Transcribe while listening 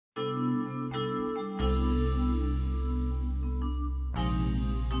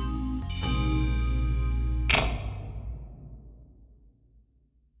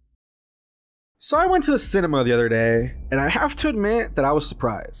So I went to the cinema the other day, and I have to admit that I was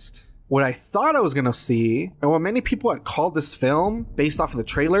surprised. What I thought I was gonna see, and what many people had called this film, based off of the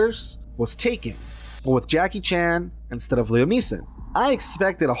trailers, was Taken, but with Jackie Chan instead of Liam Neeson. I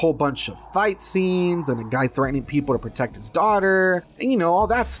expected a whole bunch of fight scenes, and a guy threatening people to protect his daughter, and you know, all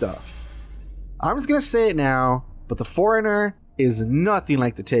that stuff. I'm just gonna say it now, but The Foreigner is nothing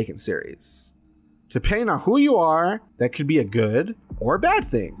like the Taken series. Depending on who you are, that could be a good or a bad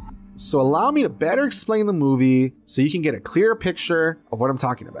thing. So allow me to better explain the movie so you can get a clearer picture of what I'm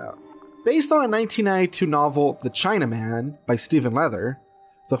talking about. Based on a 1992 novel, The Chinaman by Stephen Leather,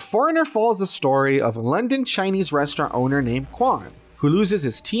 The Foreigner follows the story of a London Chinese restaurant owner named Quan, who loses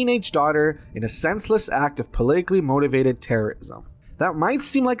his teenage daughter in a senseless act of politically motivated terrorism. That might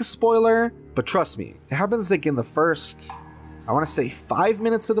seem like a spoiler, but trust me, it happens like in the first, I want to say 5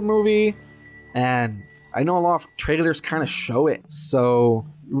 minutes of the movie, and I know a lot of trailers kind of show it. So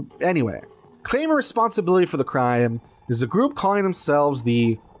anyway, claiming responsibility for the crime is a group calling themselves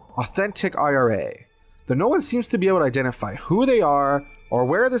the Authentic IRA, though no one seems to be able to identify who they are or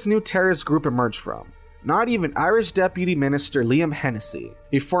where this new terrorist group emerged from. Not even Irish Deputy Minister Liam Hennessy,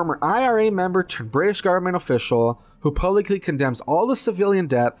 a former IRA member turned British government official who publicly condemns all the civilian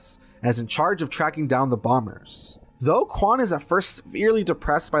deaths and is in charge of tracking down the bombers. Though Quan is at first severely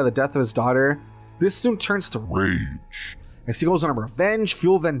depressed by the death of his daughter, this soon turns to rage as he goes on a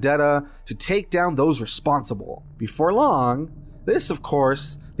revenge-fueled vendetta to take down those responsible. Before long, this of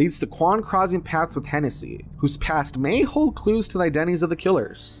course leads to Quan crossing paths with Hennessy, whose past may hold clues to the identities of the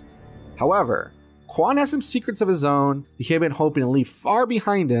killers. However, Quan has some secrets of his own that he had been hoping to leave far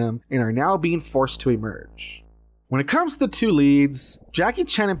behind him and are now being forced to emerge. When it comes to the two leads, Jackie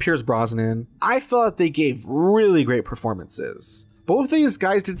Chan and Pierce Brosnan, I felt that they gave really great performances. Both of these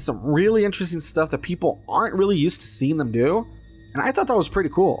guys did some really interesting stuff that people aren't really used to seeing them do, and I thought that was pretty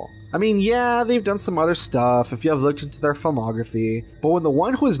cool. I mean, yeah, they've done some other stuff if you have looked into their filmography, but when the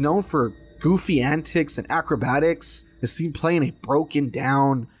one who is known for goofy antics and acrobatics is seen playing a broken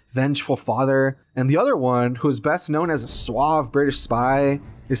down, vengeful father, and the other one, who is best known as a suave British spy,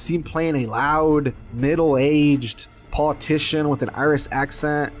 is seen playing a loud, middle-aged politician with an Irish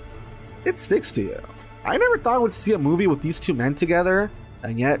accent, it sticks to you. I never thought I would see a movie with these two men together,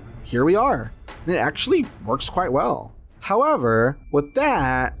 and yet here we are. And it actually works quite well. However, with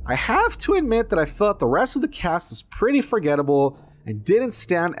that, I have to admit that I felt the rest of the cast was pretty forgettable and didn't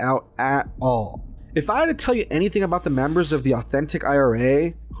stand out at all. If I had to tell you anything about the members of the Authentic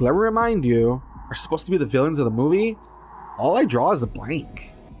IRA, who, let me remind you, are supposed to be the villains of the movie, all I draw is a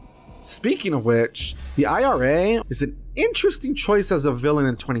blank. Speaking of which, the IRA is an interesting choice as a villain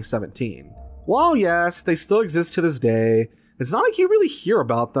in 2017. While yes, they still exist to this day, it's not like you really hear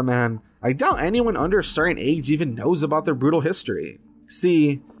about them, and I doubt anyone under a certain age even knows about their brutal history.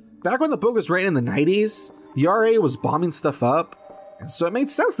 See, back when the book was written in the 90s, the IRA was bombing stuff up, and so it made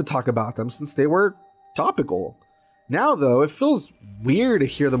sense to talk about them since they were topical. Now though, it feels weird to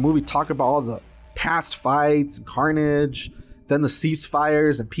hear the movie talk about all the past fights and carnage, then the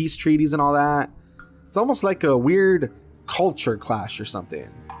ceasefires and peace treaties and all that. It's almost like a weird culture clash or something.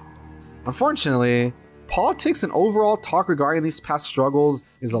 Unfortunately, politics and overall talk regarding these past struggles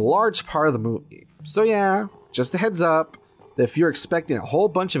is a large part of the movie. So yeah, just a heads up that if you're expecting a whole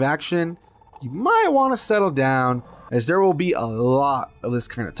bunch of action, you might want to settle down, as there will be a lot of this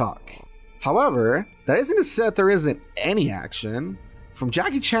kind of talk. However, that isn't to say that there isn't any action. From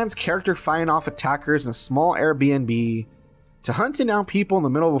Jackie Chan's character fighting off attackers in a small Airbnb, to hunting down people in the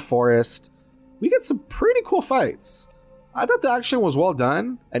middle of a forest, we get some pretty cool fights. I thought the action was well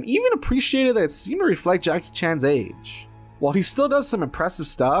done, and even appreciated that it seemed to reflect Jackie Chan's age. While he still does some impressive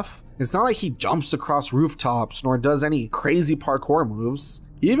stuff, it's not like he jumps across rooftops nor does any crazy parkour moves.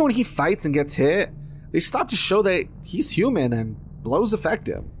 Even when he fights and gets hit, they stop to show that he's human and blows affect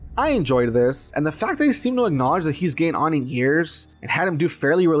him. I enjoyed this, and the fact that they seem to acknowledge that he's gained on in years and had him do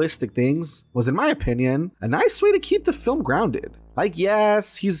fairly realistic things was, in my opinion, a nice way to keep the film grounded. Like,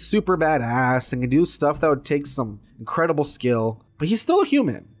 yes, he's super badass and can do stuff that would take some incredible skill, but he's still a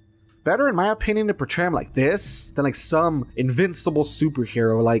human. Better, in my opinion, to portray him like this than like some invincible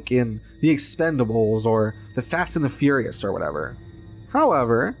superhero like in The Expendables or The Fast and the Furious or whatever.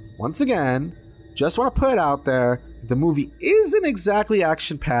 However, once again, just want to put it out there, the movie isn't exactly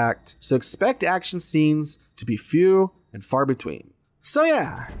action-packed, so expect action scenes to be few and far between. So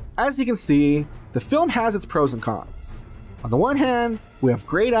yeah, as you can see, the film has its pros and cons. On the one hand, we have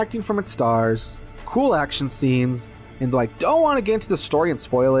great acting from its stars, cool action scenes, and though I don't want to get into the story and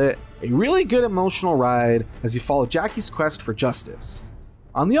spoil it, a really good emotional ride as you follow Jackie's quest for justice.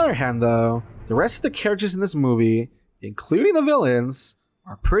 On the other hand though, the rest of the characters in this movie, including the villains,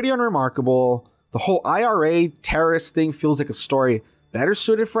 are pretty unremarkable, The whole IRA terrorist thing feels like a story better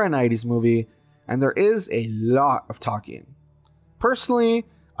suited for a 90s movie, and there is a lot of talking. Personally,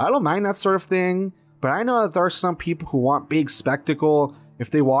 I don't mind that sort of thing, but I know that there are some people who want big spectacle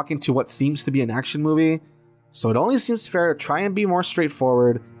if they walk into what seems to be an action movie, so it only seems fair to try and be more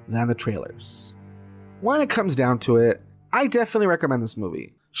straightforward than the trailers. When it comes down to it, I definitely recommend this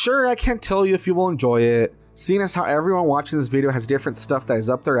movie. Sure, I can't tell you if you will enjoy it, seeing as how everyone watching this video has different stuff that is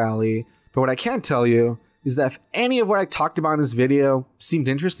up their alley, but what I can tell you is that if any of what I talked about in this video seemed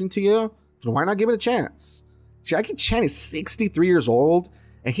interesting to you, then why not give it a chance? Jackie Chan is 63 years old,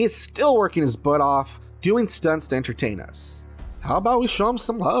 and he is still working his butt off, doing stunts to entertain us. How about we show him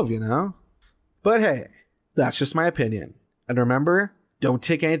some love, you know? But hey, that's just my opinion. And remember, don't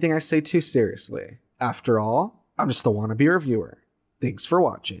take anything I say too seriously. After all, I'm just a wannabe reviewer. Thanks for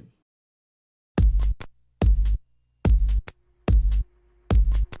watching.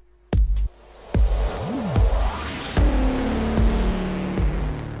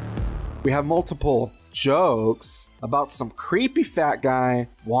 We have multiple jokes about some creepy fat guy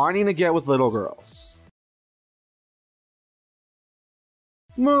wanting to get with little girls.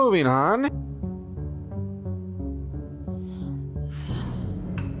 Moving on.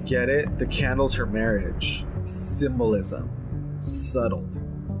 Get it? The candles for marriage. Symbolism. Subtle.